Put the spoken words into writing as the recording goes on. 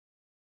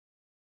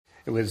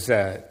It was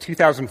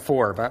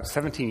 2004, about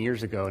 17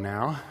 years ago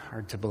now,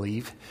 hard to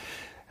believe,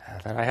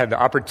 that I had the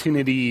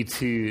opportunity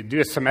to do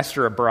a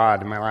semester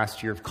abroad in my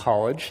last year of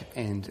college.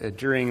 And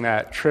during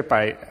that trip,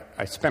 I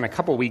spent a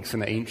couple weeks in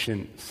the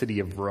ancient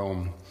city of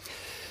Rome.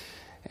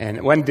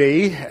 And one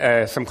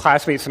day, some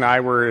classmates and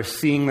I were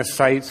seeing the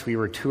sights. We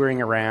were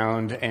touring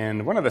around,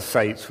 and one of the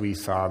sights we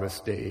saw this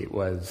day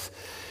was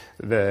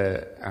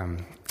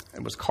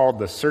it was called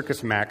the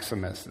Circus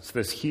Maximus. It's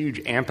this huge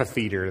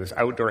amphitheater, this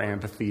outdoor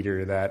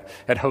amphitheater that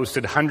had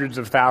hosted hundreds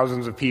of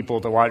thousands of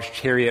people to watch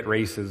chariot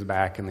races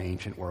back in the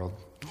ancient world.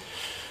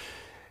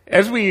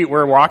 As we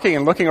were walking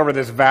and looking over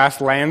this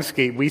vast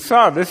landscape, we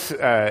saw this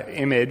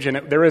image,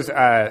 and there was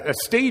a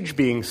stage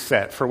being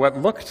set for what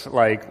looked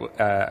like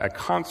a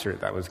concert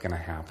that was going to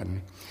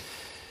happen.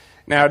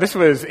 Now, this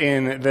was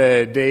in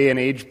the day and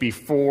age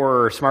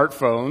before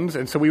smartphones,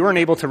 and so we weren't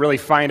able to really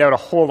find out a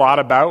whole lot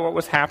about what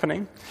was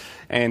happening.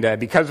 And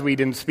because we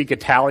didn't speak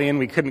Italian,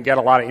 we couldn't get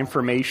a lot of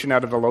information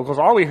out of the locals.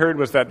 All we heard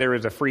was that there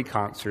was a free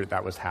concert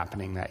that was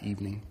happening that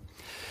evening.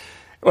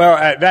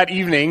 Well, that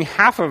evening,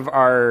 half of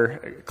our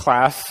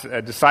class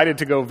decided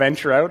to go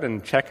venture out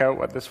and check out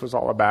what this was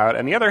all about,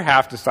 and the other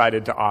half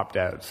decided to opt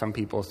out. Some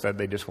people said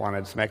they just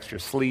wanted some extra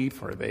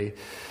sleep, or they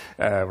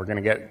were going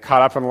to get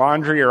caught up in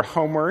laundry or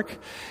homework.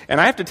 And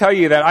I have to tell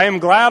you that I am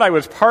glad I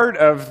was part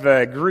of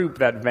the group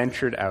that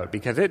ventured out,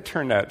 because it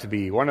turned out to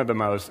be one of the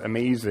most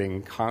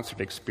amazing concert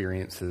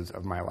experiences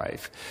of my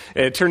life.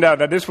 It turned out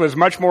that this was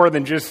much more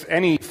than just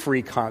any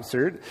free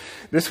concert.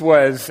 This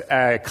was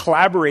a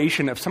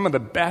collaboration of some of the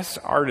best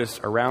artists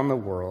around the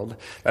world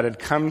that had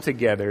come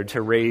together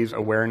to raise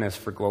awareness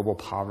for global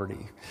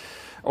poverty.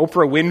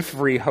 Oprah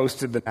Winfrey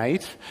hosted the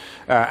night.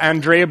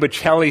 Andrea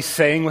Bocelli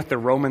sang with the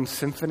Roman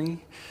Symphony.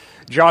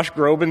 Josh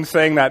Groban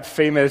sang that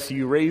famous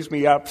 "You Raise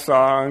Me Up"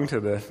 song to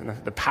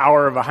the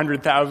power of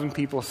 100,000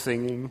 people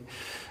singing.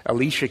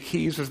 Alicia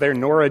Keys was there,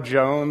 Nora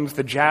Jones,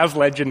 the jazz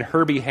legend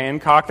Herbie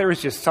Hancock. There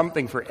was just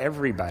something for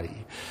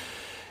everybody.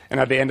 And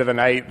at the end of the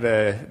night,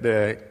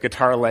 the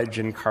guitar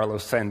legend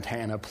Carlos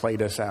Santana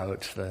played us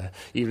out the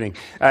evening.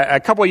 A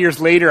couple of years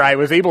later, I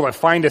was able to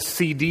find a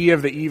CD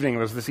of the evening. It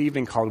was this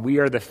evening called "We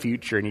Are the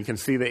Future," and you can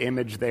see the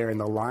image there in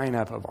the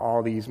lineup of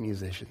all these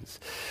musicians.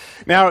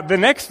 Now, the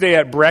next day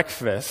at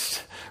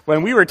breakfast,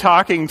 when we were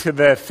talking to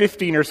the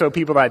 15 or so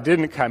people that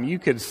didn't come, you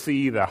could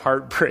see the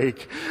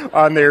heartbreak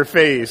on their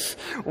face.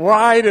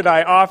 Why did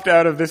I opt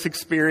out of this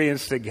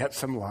experience to get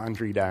some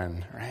laundry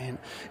done, right?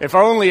 If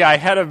only I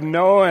had have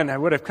known, I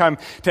would have come.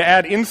 To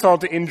add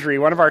insult to injury,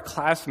 one of our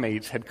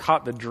classmates had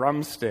caught the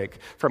drumstick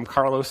from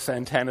Carlos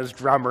Santana's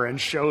drummer and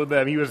showed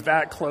them. He was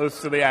that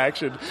close to the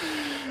action.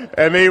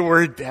 And they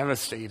were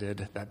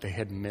devastated that they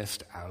had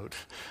missed out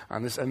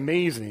on this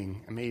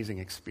amazing, amazing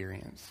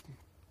experience.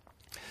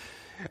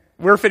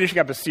 We're finishing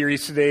up a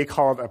series today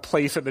called A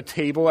Place at the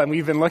Table, and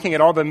we've been looking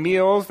at all the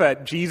meals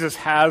that Jesus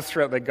has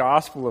throughout the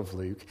Gospel of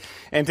Luke.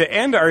 And to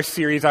end our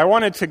series, I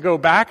wanted to go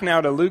back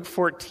now to Luke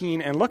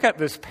 14 and look at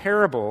this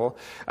parable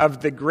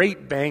of the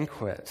great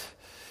banquet.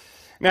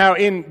 Now,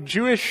 in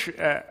Jewish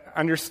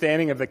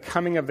understanding of the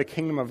coming of the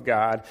kingdom of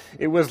God,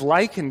 it was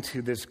likened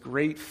to this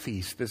great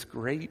feast, this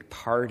great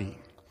party.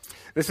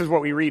 This is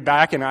what we read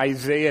back in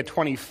Isaiah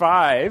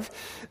 25,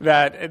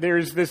 that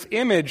there's this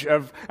image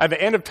of, at the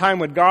end of time,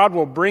 when God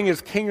will bring his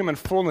kingdom in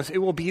fullness, it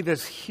will be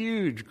this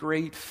huge,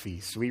 great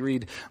feast. We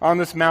read, "On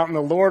this mountain,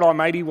 the Lord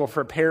Almighty will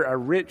prepare a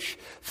rich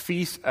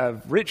feast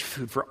of rich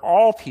food for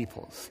all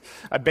peoples,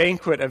 a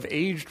banquet of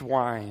aged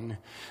wine,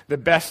 the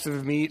best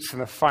of meats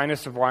and the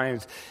finest of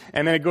wines."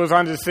 And then it goes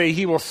on to say,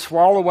 "He will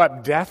swallow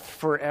up death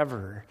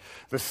forever.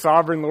 The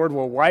sovereign Lord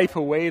will wipe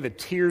away the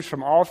tears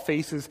from all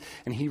faces,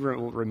 and he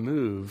will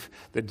remove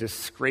the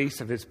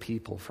disgrace of his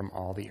people from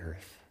all the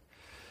earth."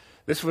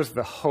 This was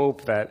the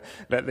hope that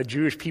the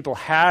Jewish people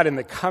had in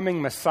the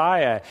coming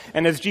Messiah.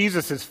 And as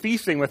Jesus is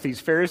feasting with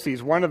these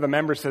Pharisees, one of the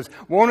members says,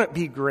 "Won't it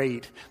be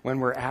great when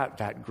we're at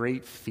that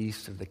great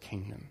feast of the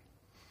kingdom?"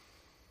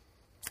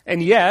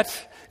 And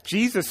yet,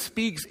 Jesus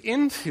speaks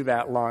into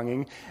that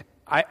longing,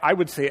 I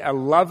would say, a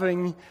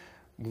loving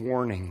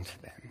warning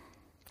to them.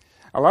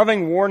 A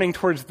loving warning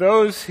towards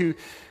those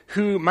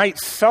who might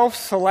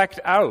self-select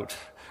out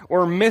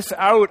or miss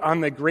out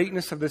on the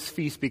greatness of this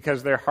feast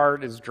because their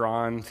heart is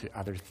drawn to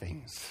other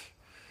things.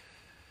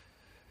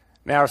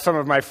 Now, some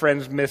of my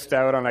friends missed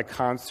out on a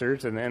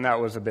concert, and that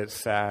was a bit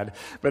sad.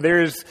 But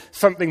there's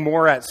something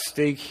more at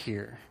stake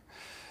here.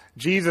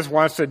 Jesus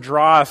wants to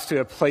draw us to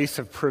a place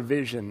of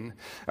provision,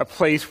 a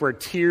place where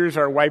tears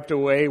are wiped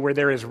away, where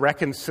there is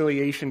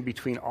reconciliation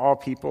between all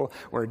people,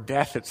 where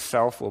death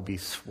itself will be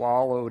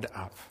swallowed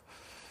up.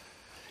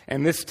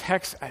 And this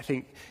text, I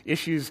think,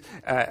 issues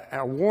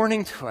a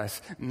warning to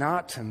us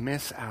not to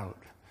miss out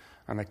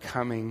on the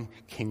coming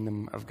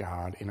kingdom of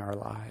God in our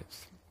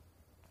lives.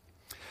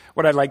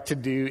 What I'd like to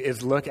do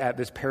is look at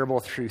this parable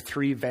through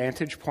 3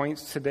 vantage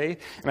points today,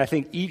 and I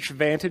think each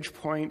vantage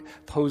point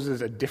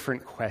poses a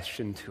different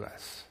question to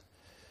us.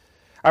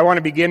 I want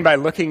to begin by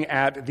looking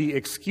at the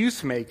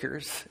excuse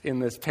makers in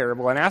this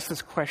parable and ask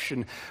this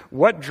question: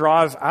 what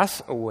draws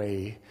us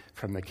away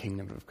from the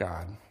kingdom of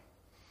God?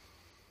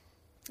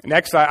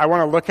 Next, I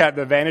want to look at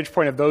the vantage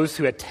point of those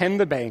who attend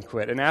the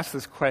banquet and ask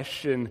this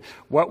question: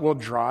 what will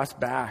draw us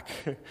back?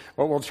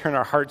 What will turn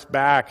our hearts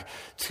back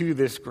to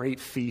this great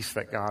feast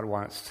that God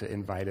wants to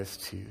invite us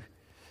to?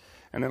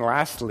 And then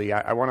lastly,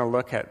 I want to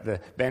look at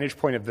the vantage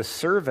point of the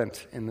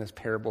servant in this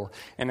parable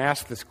and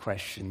ask this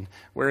question: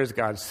 where is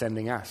God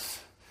sending us?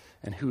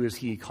 And who is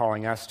he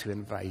calling us to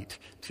invite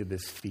to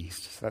this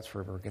feast? So that's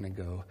where we're going to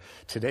go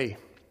today.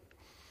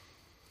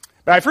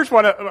 But I first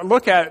want to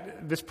look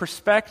at this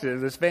perspective,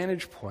 this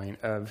vantage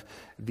point of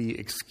the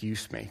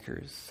excuse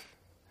makers.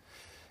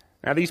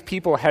 Now, these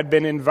people had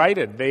been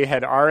invited. They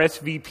had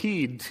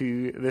RSVP'd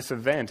to this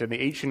event. In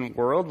the ancient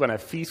world, when a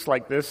feast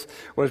like this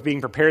was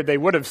being prepared, they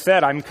would have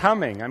said, I'm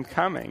coming, I'm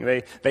coming.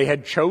 They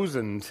had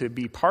chosen to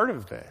be part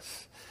of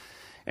this.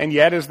 And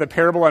yet, as the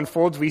parable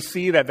unfolds, we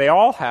see that they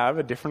all have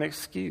a different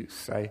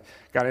excuse. I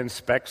got to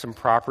inspect some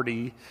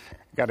property,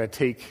 got to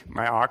take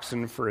my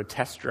oxen for a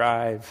test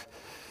drive.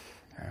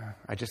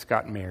 I just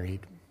got married.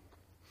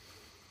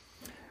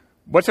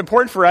 What's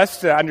important for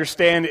us to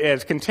understand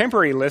as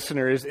contemporary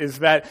listeners is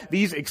that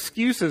these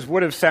excuses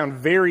would have sounded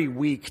very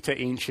weak to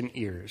ancient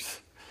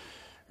ears.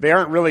 They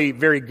aren't really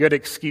very good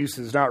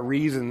excuses, not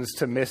reasons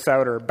to miss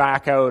out or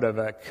back out of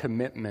a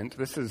commitment.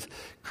 This is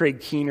Craig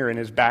Keener in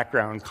his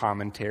background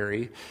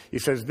commentary. He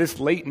says, this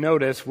late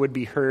notice would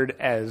be heard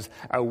as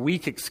a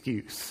weak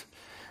excuse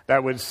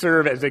that would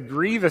serve as a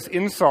grievous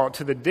insult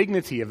to the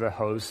dignity of the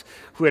host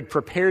who had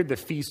prepared the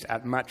feast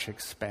at much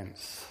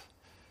expense.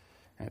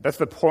 That's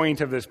the point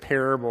of this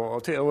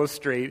parable, to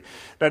illustrate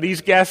that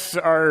these guests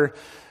are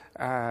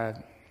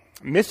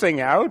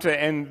missing out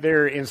and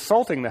they're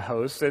insulting the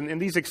host,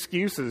 and these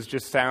excuses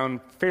just sound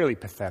fairly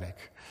pathetic.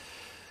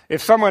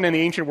 If someone in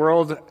the ancient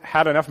world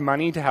had enough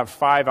money to have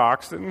 5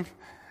 oxen,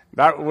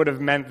 that would have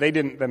meant they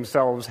didn't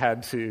themselves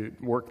had to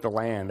work the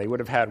land. They would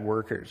have had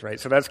workers, right?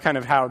 So that's kind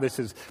of how this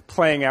is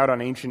playing out on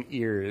ancient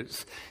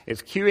ears.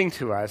 It's cueing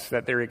to us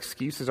that their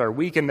excuses are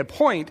weak. And the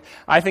point,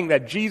 I think,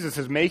 that Jesus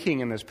is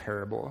making in this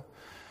parable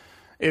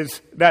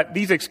is that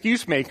these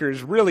excuse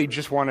makers really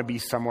just want to be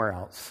somewhere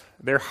else.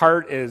 Their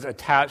heart is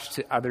attached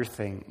to other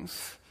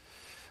things.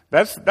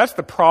 That's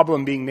the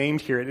problem being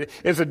named here. It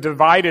is a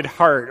divided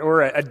heart,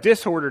 or a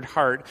disordered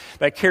heart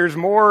that cares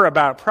more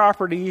about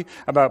property,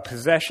 about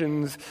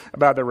possessions,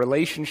 about the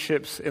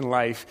relationships in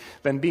life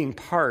than being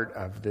part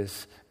of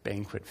this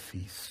banquet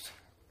feast.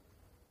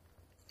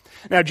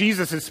 Now,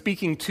 Jesus is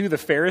speaking to the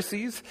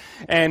Pharisees,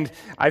 and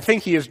I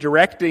think he is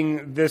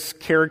directing this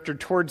character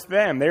towards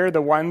them. They're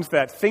the ones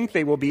that think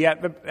they will be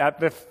at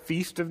the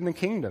feast of the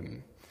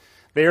kingdom.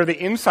 They are the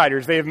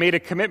insiders. They have made a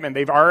commitment.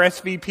 They've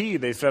RSVP'd.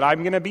 They said,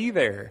 I'm going to be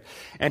there.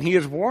 And he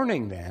is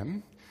warning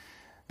them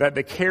that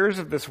the cares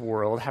of this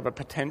world have a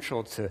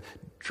potential to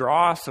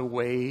draw us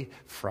away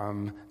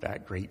from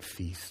that great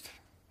feast.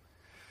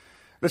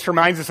 This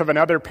reminds us of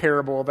another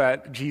parable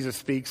that Jesus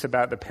speaks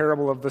about, the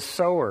parable of the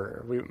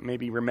sower. We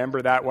maybe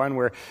remember that one,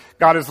 where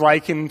God is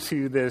likened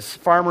to this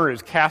farmer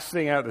who's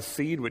casting out the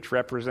seed, which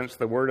represents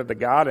the word of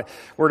God,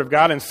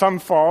 and some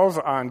falls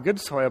on good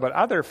soil, but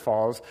other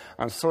falls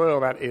on soil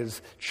that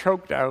is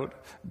choked out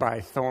by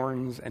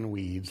thorns and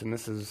weeds. And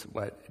this is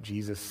what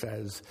Jesus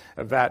says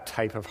of that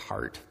type of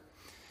heart.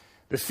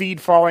 The seed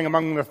falling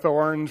among the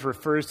thorns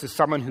refers to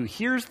someone who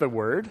hears the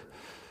word,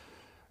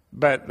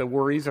 but the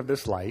worries of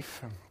this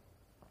life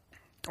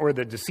or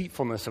the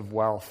deceitfulness of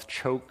wealth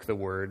choke the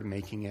word,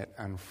 making it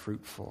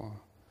unfruitful.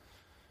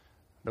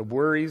 The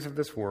worries of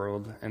this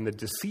world and the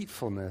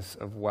deceitfulness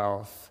of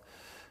wealth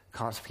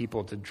cause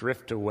people to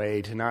drift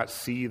away, to not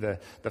see the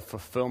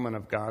fulfillment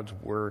of God's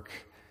work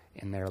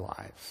in their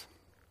lives.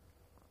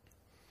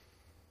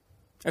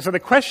 And so the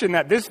question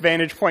that this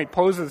vantage point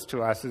poses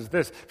to us is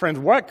this: friends,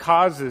 what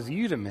causes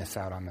you to miss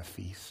out on the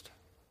feast?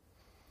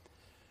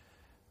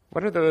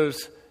 What are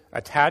those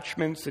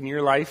attachments in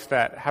your life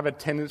that have a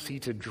tendency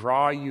to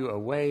draw you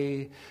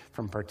away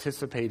from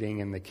participating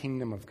in the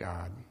kingdom of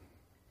God?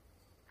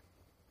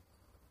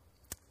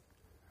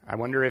 I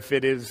wonder if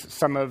it is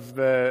some of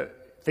the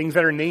things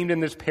that are named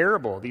in this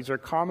parable. These are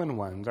common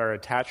ones. Our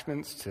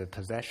attachments to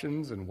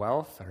possessions and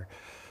wealth,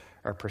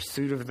 our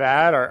pursuit of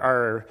that,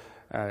 our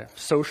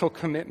social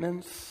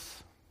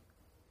commitments.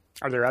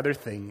 Are there other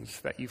things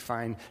that you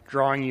find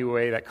drawing you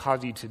away that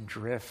cause you to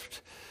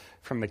drift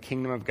from the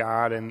kingdom of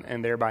God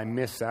and thereby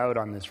miss out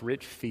on this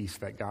rich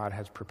feast that God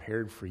has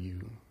prepared for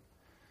you?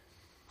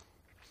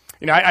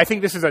 You know, I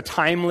think this is a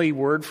timely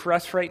word for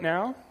us right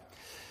now.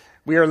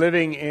 We are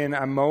living in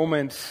a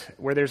moment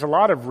where there's a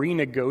lot of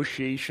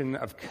renegotiation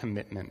of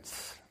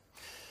commitments.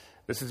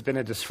 This has been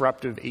a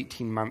disruptive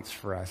 18 months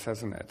for us,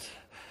 hasn't it?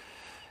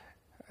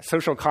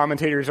 Social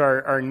commentators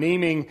are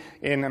naming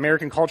in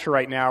American culture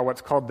right now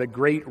what's called the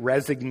Great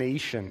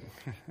Resignation.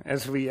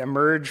 As we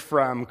emerge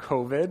from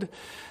COVID,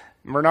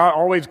 we're not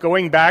always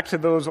going back to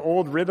those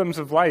old rhythms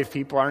of life.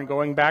 People aren't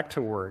going back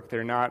to work.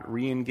 They're not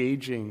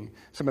re-engaging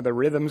some of the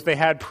rhythms they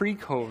had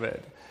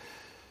pre-COVID.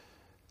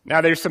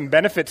 Now, there's some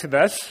benefit to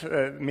this.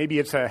 Maybe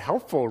it's a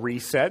helpful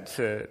reset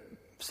to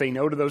say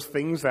no to those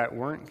things that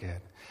weren't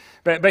good.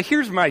 But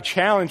here's my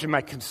challenge and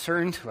my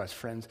concern to us,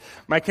 friends.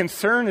 My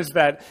concern is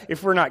that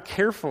if we're not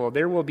careful,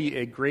 there will be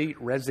a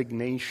great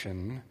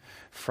resignation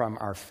from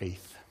our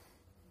faith.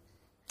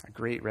 A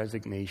great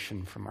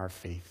resignation from our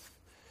faith.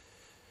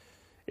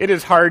 It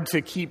is hard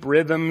to keep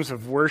rhythms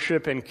of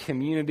worship and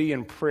community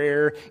and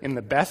prayer in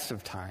the best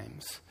of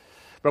times.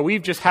 But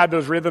we've just had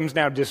those rhythms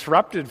now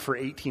disrupted for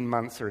 18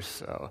 months or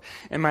so.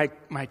 And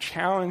my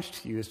challenge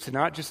to you is to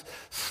not just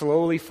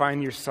slowly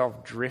find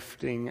yourself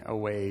drifting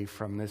away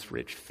from this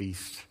rich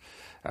feast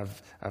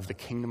of the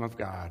kingdom of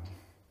God.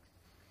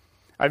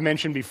 I've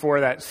mentioned before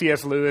that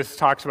C.S. Lewis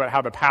talks about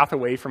how the path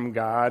away from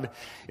God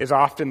is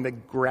often the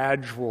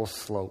gradual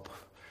slope.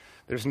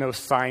 There's no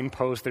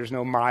signpost, there's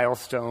no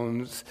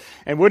milestones.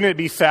 And wouldn't it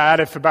be sad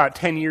if about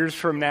 10 years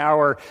from now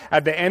or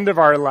at the end of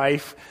our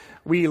life,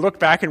 we look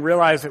back and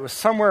realize it was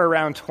somewhere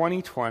around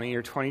 2020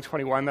 or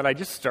 2021 that I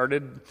just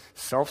started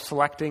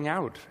self-selecting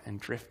out and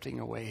drifting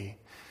away.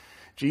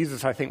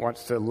 Jesus, I think,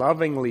 wants to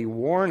lovingly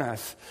warn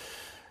us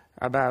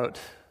about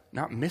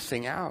not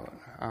missing out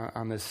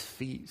on this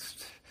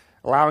feast,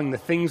 allowing the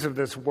things of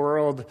this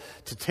world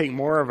to take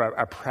more of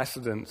a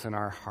precedence in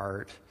our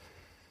heart.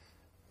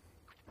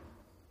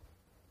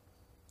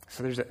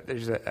 So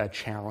there's a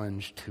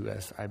challenge to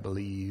us, I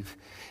believe,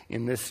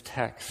 in this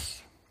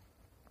text.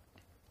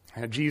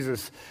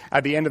 Jesus,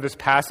 at the end of this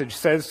passage,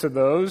 says to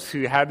those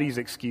who have these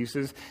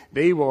excuses,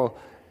 they will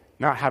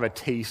not have a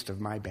taste of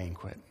my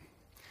banquet.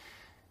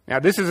 Now,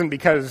 this isn't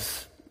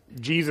because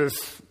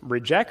Jesus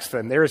rejects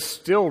them. There is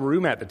still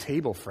room at the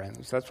table,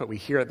 friends. That's what we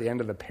hear at the end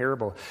of the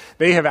parable.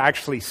 They have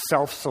actually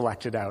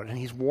self-selected out, and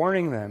he's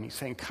warning them. He's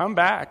saying, come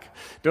back.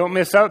 Don't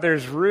miss out.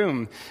 There's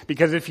room,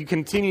 because if you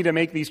continue to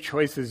make these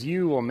choices,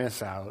 you will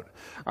miss out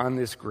on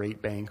this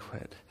great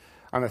banquet,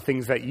 on the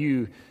things that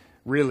you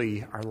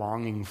really are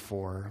longing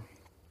for.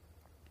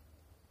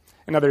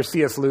 Another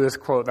C.S. Lewis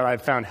quote that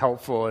I've found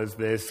helpful is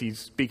this. He's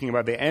speaking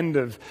about the end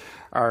of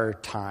our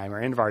time, or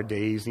end of our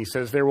days, and he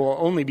says, there will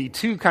only be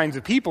two kinds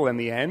of people in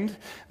the end,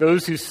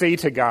 those who say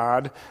to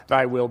God,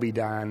 thy will be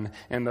done,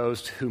 and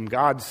those to whom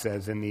God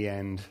says in the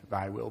end,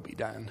 thy will be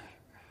done.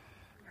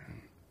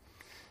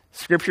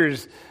 Scripture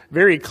is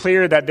very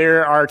clear that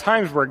there are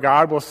times where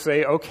God will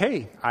say,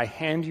 okay, I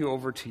hand you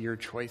over to your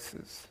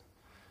choices.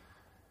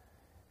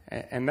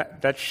 And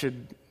that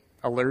should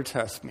alert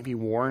us, maybe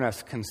warn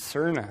us,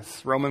 concern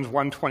us. Romans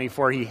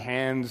 1:24, he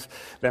hands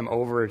them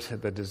over to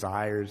the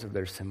desires of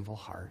their sinful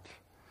heart.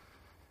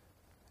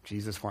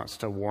 Jesus wants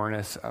to warn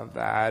us of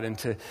that and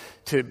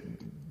to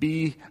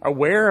be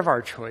aware of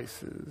our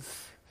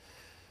choices,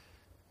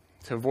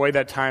 to avoid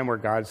that time where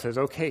God says,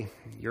 okay,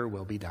 your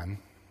will be done.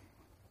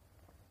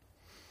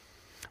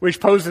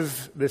 Which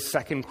poses this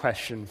second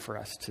question for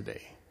us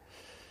today.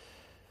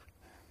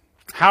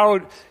 How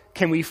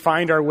can we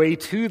find our way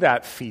to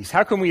that feast?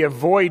 How can we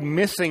avoid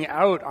missing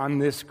out on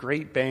this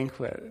great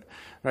banquet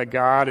that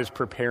God is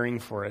preparing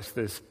for us,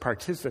 this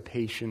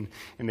participation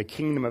in the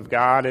kingdom of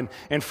God?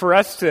 And for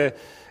us to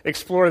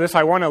explore this,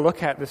 I want to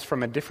look at this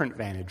from a different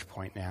vantage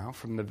point now,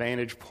 from the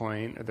vantage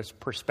point or this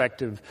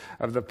perspective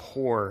of the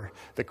poor,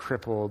 the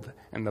crippled,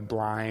 and the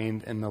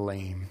blind, and the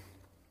lame.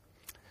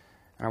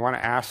 And I want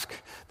to ask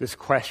this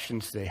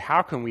question today: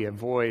 how can we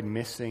avoid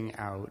missing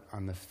out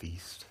on the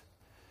feast?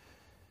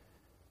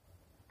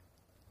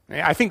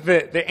 I think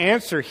that the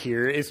answer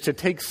here is to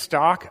take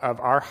stock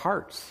of our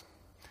hearts.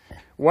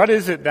 What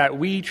is it that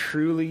we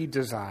truly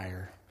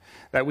desire,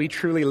 that we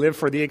truly live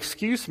for? The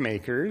excuse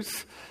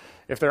makers,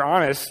 if they're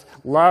honest,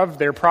 love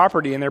their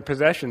property and their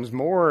possessions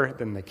more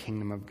than the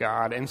kingdom of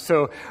God. And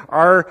so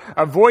our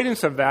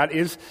avoidance of that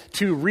is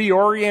to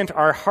reorient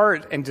our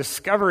heart and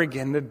discover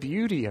again the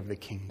beauty of the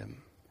kingdom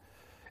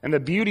and the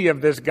beauty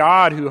of this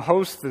God who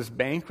hosts this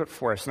banquet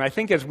for us. And I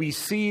think as we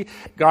see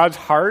God's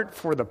heart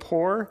for the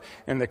poor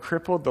and the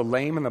crippled, the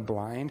lame and the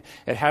blind,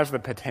 it has the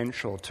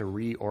potential to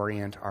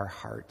reorient our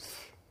hearts.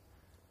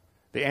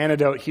 The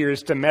antidote here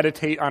is to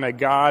meditate on a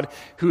God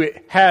who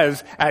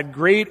has, at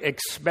great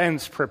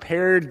expense,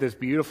 prepared this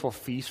beautiful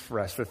feast for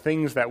us, the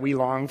things that we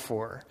long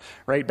for.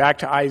 Right back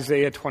to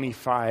Isaiah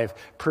 25,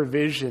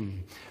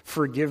 provision,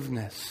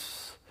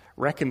 forgiveness,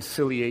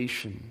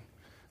 reconciliation,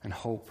 and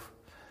hope.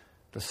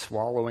 The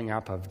swallowing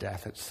up of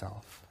death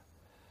itself.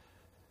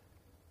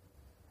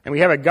 And we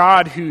have a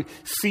God who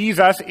sees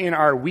us in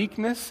our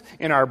weakness,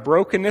 in our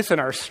brokenness, in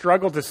our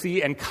struggle to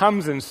see, and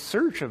comes in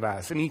search of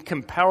us. And he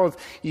compels,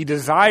 he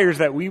desires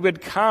that we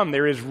would come.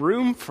 There is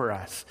room for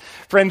us.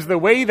 Friends, the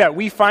way that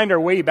we find our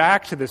way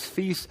back to this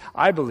feast,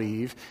 I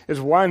believe, is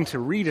one, to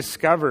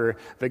rediscover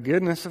the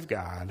goodness of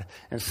God,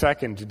 and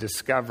second, to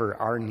discover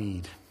our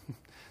need.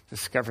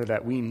 Discover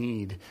that we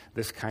need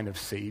this kind of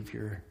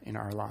Savior in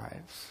our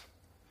lives.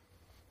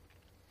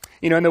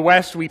 You know, in the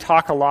West, we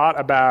talk a lot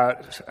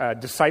about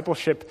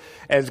discipleship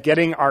as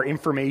getting our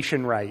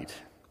information right.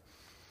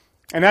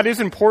 And that is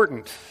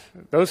important.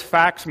 Those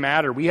facts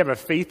matter. We have a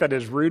faith that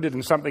is rooted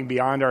in something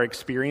beyond our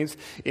experience,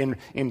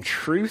 in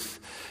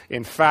truth,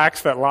 in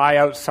facts that lie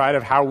outside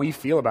of how we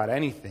feel about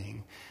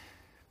anything.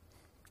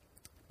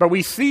 But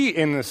we see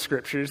in the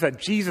scriptures that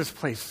Jesus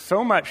placed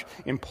so much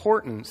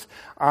importance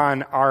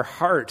on our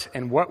heart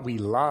and what we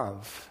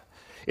love.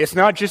 It's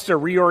not just a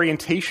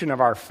reorientation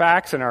of our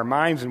facts and our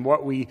minds and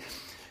what we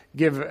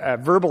give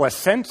verbal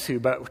assent to,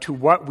 but to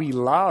what we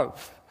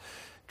love.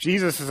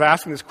 Jesus is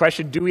asking this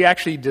question, do we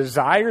actually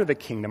desire the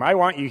kingdom? I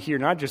want you here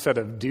not just out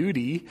of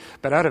duty,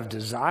 but out of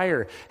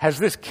desire. Has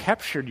this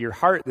captured your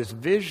heart, this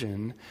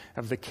vision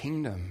of the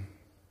kingdom?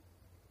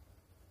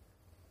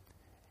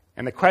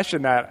 And the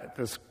question that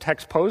this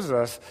text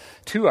poses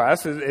to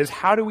us is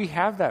how do we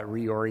have that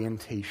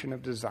reorientation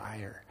of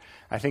desire?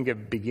 I think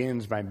it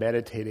begins by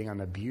meditating on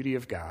the beauty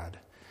of God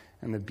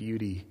and the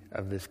beauty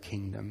of this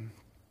kingdom.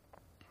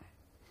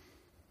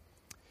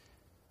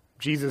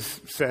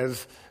 Jesus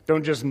says,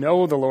 don't just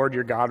know the Lord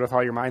your God with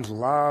all your minds,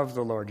 love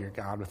the Lord your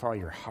God with all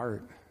your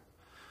heart.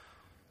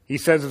 He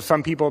says of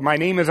some people, my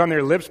name is on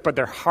their lips, but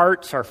their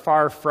hearts are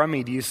far from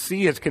me. Do you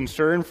see his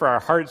concern for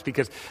our hearts?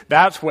 Because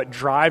that's what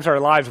drives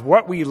our lives.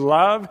 What we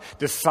love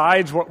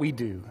decides what we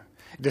do,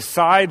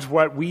 decides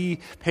what we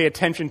pay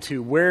attention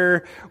to,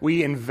 where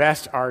we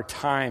invest our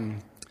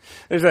time.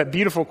 There's a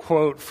beautiful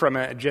quote from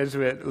a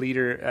Jesuit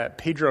leader,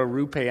 Pedro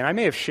Rupe, and I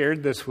may have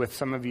shared this with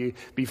some of you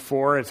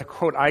before. It's a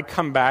quote I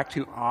come back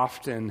to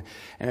often,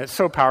 and it's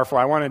so powerful.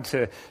 I wanted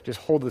to just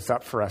hold this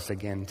up for us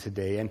again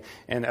today.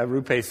 And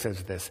Rupe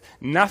says this,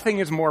 nothing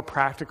is more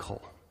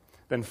practical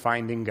than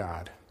finding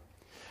God,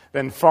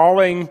 than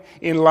falling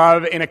in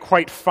love in a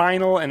quite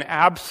final and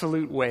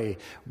absolute way.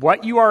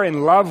 What you are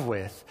in love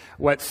with,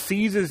 what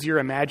seizes your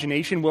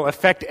imagination, will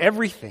affect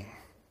everything.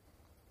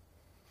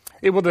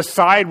 It will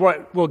decide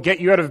what will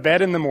get you out of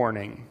bed in the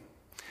morning,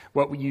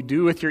 what you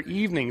do with your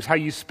evenings, how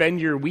you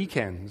spend your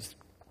weekends,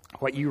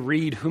 what you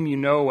read, whom you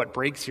know, what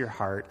breaks your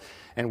heart,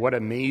 and what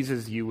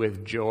amazes you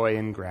with joy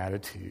and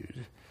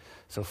gratitude.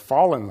 So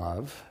fall in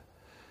love,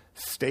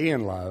 stay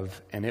in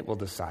love, and it will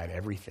decide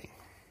everything.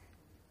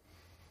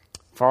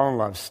 Fall in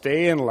love,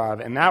 stay in love,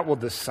 and that will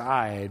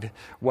decide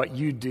what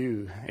you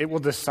do. It will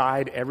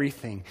decide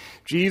everything.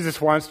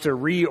 Jesus wants to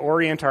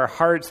reorient our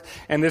hearts,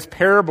 and this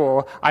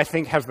parable, I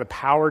think, has the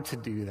power to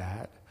do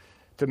that,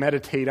 to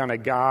meditate on a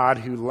God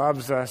who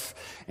loves us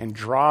and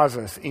draws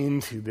us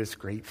into this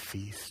great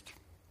feast.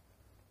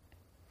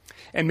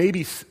 And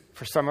maybe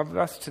for some of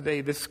us today,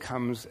 this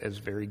comes as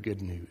very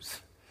good news.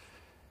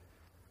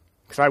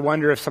 Because I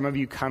wonder if some of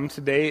you come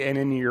today and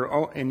in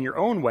your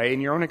own way, in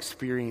your own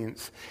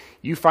experience,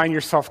 you find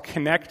yourself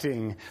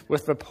connecting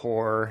with the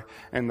poor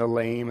and the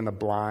lame and the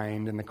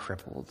blind and the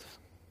crippled.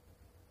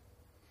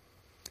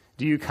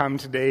 Do you come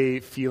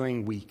today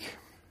feeling weak,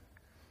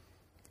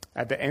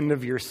 at the end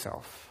of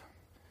yourself?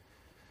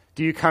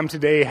 Do you come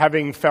today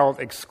having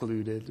felt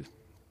excluded?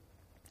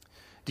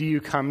 Do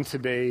you come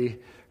today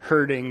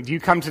hurting? Do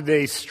you come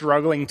today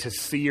struggling to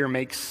see or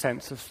make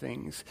sense of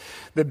things?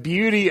 The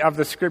beauty of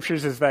the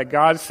scriptures is that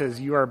God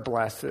says you are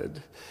blessed,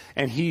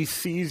 and he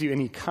sees you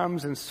and he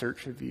comes in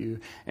search of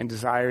you and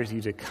desires you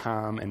to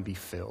come and be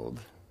filled,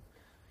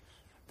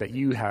 that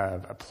you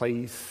have a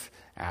place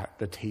at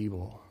the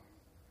table.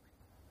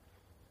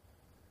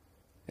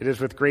 It is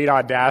with great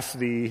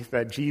audacity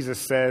that Jesus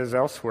says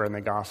elsewhere in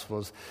the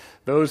Gospels,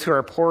 those who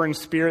are poor in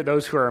spirit,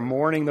 those who are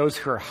mourning, those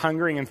who are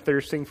hungering and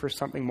thirsting for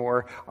something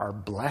more are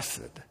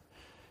blessed.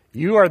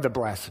 You are the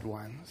blessed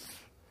ones.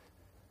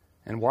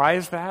 And why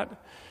is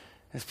that?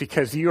 It's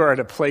because you are at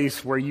a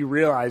place where you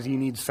realize you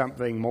need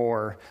something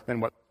more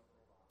than what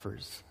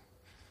offers.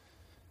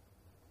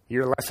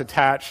 You're less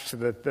attached to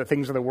the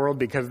things of the world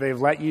because they've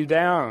let you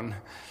down.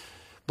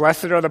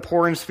 Blessed are the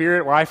poor in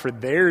spirit. Why? For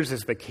theirs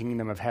is the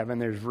kingdom of heaven.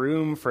 There's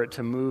room for it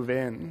to move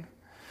in.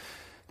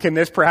 Can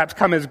this perhaps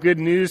come as good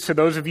news to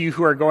those of you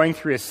who are going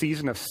through a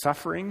season of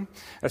suffering,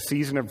 a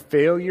season of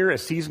failure, a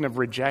season of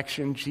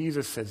rejection?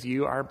 Jesus says,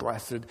 you are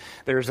blessed.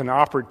 There's an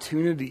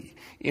opportunity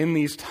in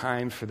these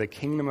times for the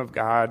kingdom of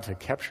God to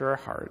capture our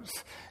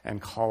hearts and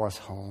call us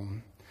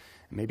home.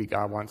 Maybe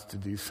God wants to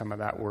do some of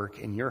that work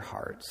in your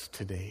hearts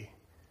today.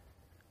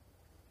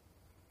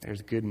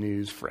 There's good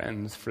news,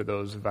 friends, for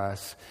those of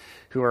us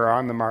who are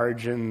on the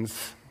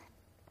margins.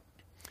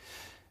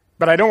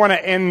 But I don't want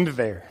to end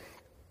there.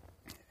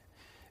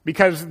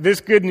 Because this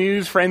good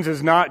news, friends,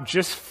 is not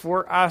just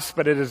for us,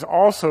 but it is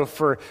also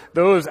for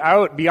those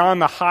out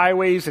beyond the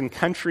highways and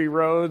country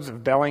roads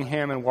of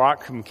Bellingham and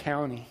Whatcom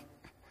County.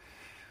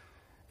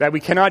 That we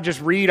cannot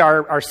just read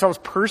ourselves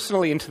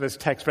personally into this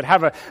text, but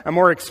have a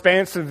more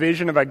expansive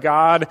vision of a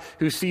God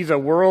who sees a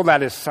world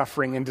that is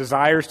suffering and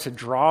desires to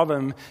draw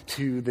them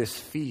to this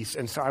feast.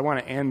 And so I want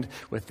to end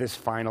with this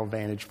final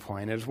vantage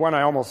point. It was one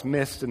I almost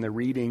missed in the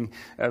reading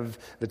of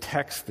the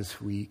text this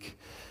week.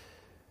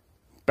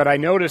 But I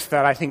noticed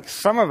that I think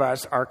some of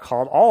us are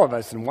called, all of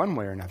us in one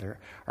way or another,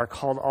 are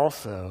called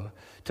also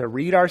to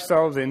read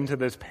ourselves into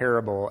this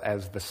parable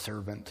as the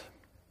servant.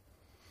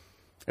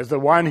 As the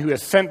one who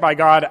is sent by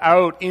God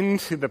out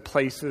into the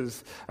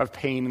places of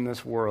pain in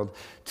this world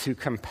to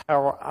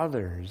compel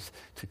others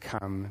to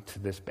come to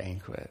this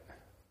banquet.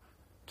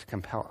 To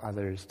compel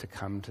others to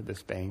come to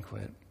this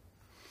banquet.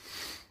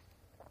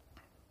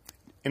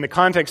 In the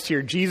context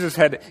here, Jesus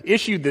had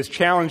issued this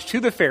challenge to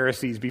the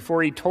Pharisees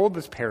before he told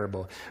this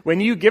parable. When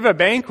you give a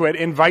banquet,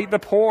 invite the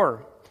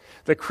poor,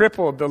 the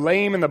crippled, the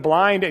lame, and the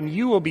blind, and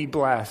you will be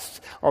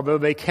blessed. Although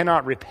they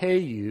cannot repay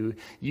you,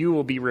 you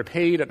will be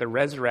repaid at the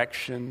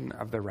resurrection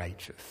of the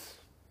righteous.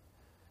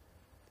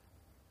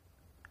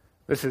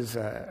 This is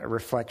a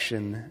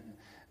reflection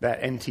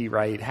that N.T.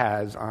 Wright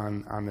has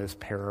on this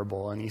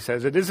parable. And he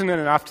says, it isn't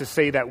enough to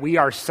say that we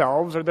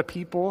ourselves are the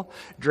people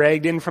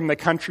dragged in from the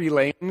country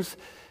lanes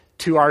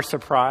to our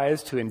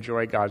surprise to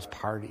enjoy God's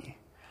party.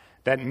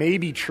 That may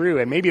be true,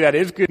 and maybe that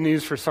is good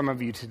news for some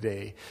of you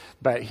today.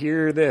 But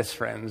hear this,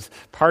 friends.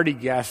 Party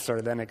guests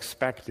are then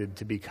expected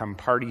to become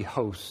party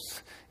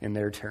hosts in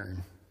their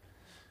turn.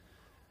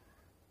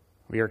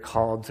 We are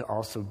called to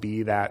also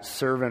be that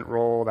servant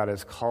role that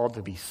is called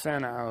to be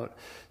sent out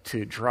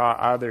to draw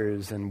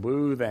others and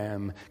woo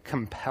them,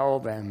 compel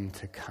them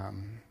to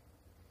come.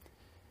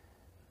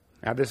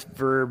 Now, this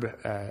verb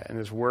and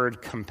this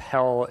word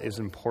compel is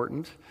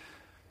important.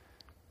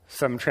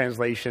 Some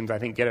translations, I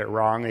think, get it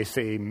wrong. They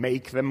say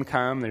make them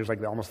come. There's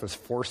like almost this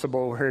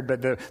forcible word,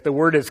 but the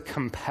word is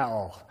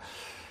compel.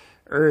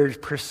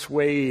 Urge,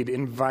 persuade,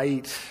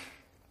 invite.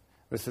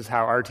 This is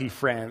how R.T.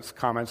 France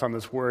comments on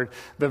this word.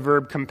 The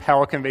verb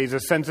compel conveys a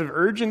sense of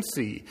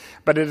urgency,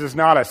 but it is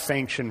not a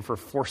sanction for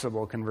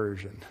forcible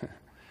conversion.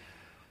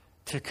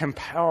 To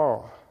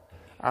compel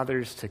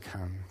others to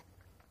come.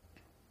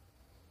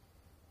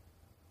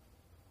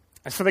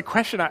 So the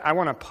question I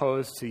want to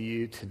pose to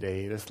you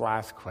today, this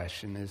last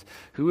question, is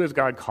who is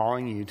God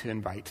calling you to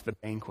invite to the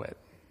banquet?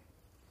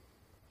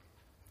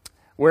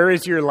 Where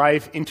is your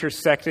life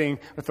intersecting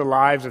with the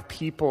lives of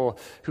people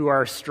who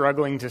are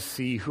struggling to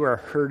see, who are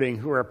hurting,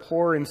 who are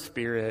poor in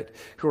spirit,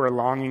 who are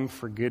longing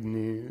for good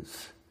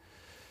news?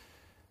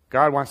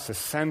 God wants to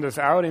send us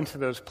out into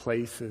those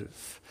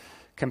places,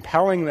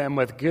 compelling them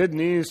with good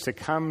news to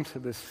come to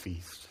this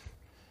feast.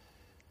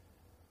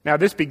 Now,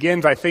 this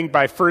begins, I think,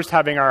 by first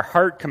having our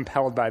heart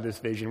compelled by this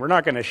vision. We're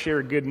not going to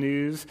share good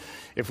news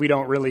if we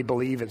don't really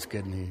believe it's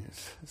good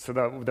news. So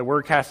the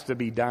work has to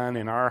be done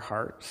in our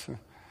hearts.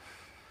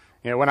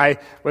 You know, when I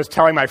was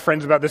telling my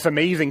friends about this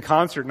amazing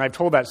concert, and I've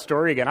told that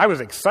story again, I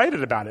was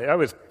excited about it. I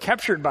was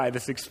captured by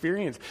this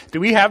experience. Do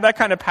we have that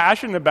kind of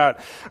passion about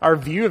our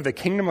view of the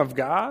kingdom of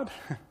God?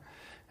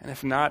 And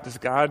if not, does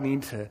God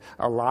need to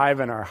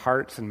aliven our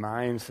hearts and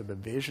minds to the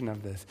vision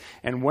of this?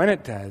 And when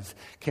it does,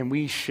 can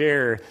we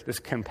share this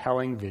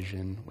compelling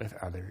vision with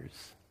others?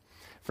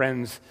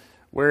 Friends,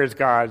 where is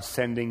God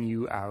sending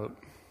you out?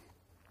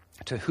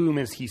 To whom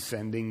is he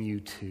sending you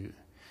to?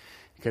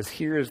 Because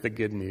here is the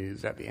good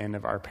news at the end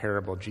of our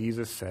parable.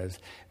 Jesus says,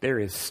 there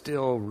is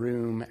still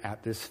room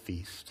at this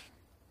feast.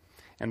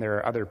 And there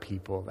are other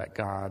people that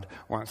God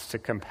wants to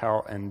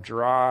compel and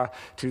draw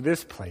to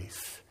this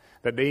place,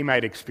 that they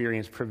might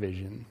experience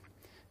provision,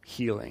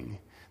 healing,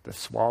 the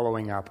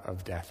swallowing up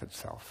of death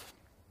itself.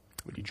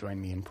 Would you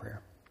join me in prayer?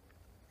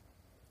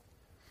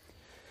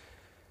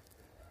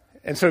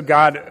 And so,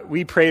 God,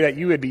 we pray that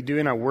you would be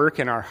doing a work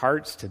in our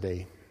hearts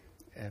today.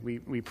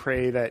 We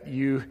pray that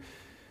you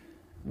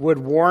would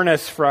warn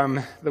us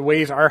from the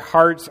ways our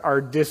hearts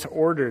are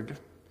disordered.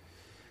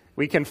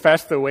 We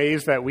confess the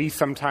ways that we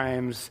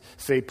sometimes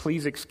say,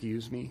 please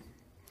excuse me.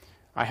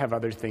 I have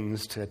other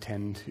things to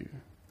attend to.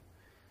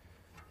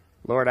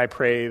 Lord, I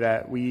pray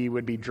that we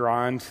would be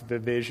drawn to the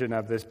vision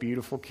of this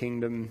beautiful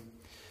kingdom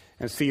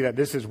and see that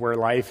this is where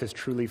life is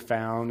truly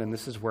found and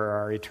this is where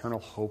our eternal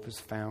hope is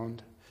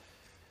found.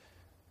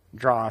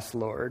 Draw us,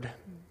 Lord,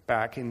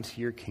 back into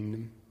your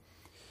kingdom.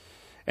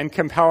 And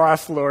compel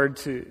us, Lord,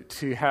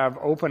 to have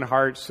open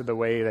hearts to the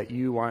way that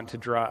you want to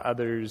draw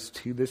others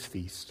to this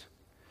feast.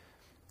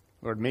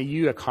 Lord, may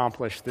you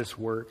accomplish this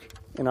work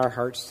in our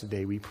hearts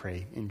today, we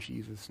pray. In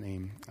Jesus'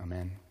 name,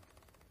 amen.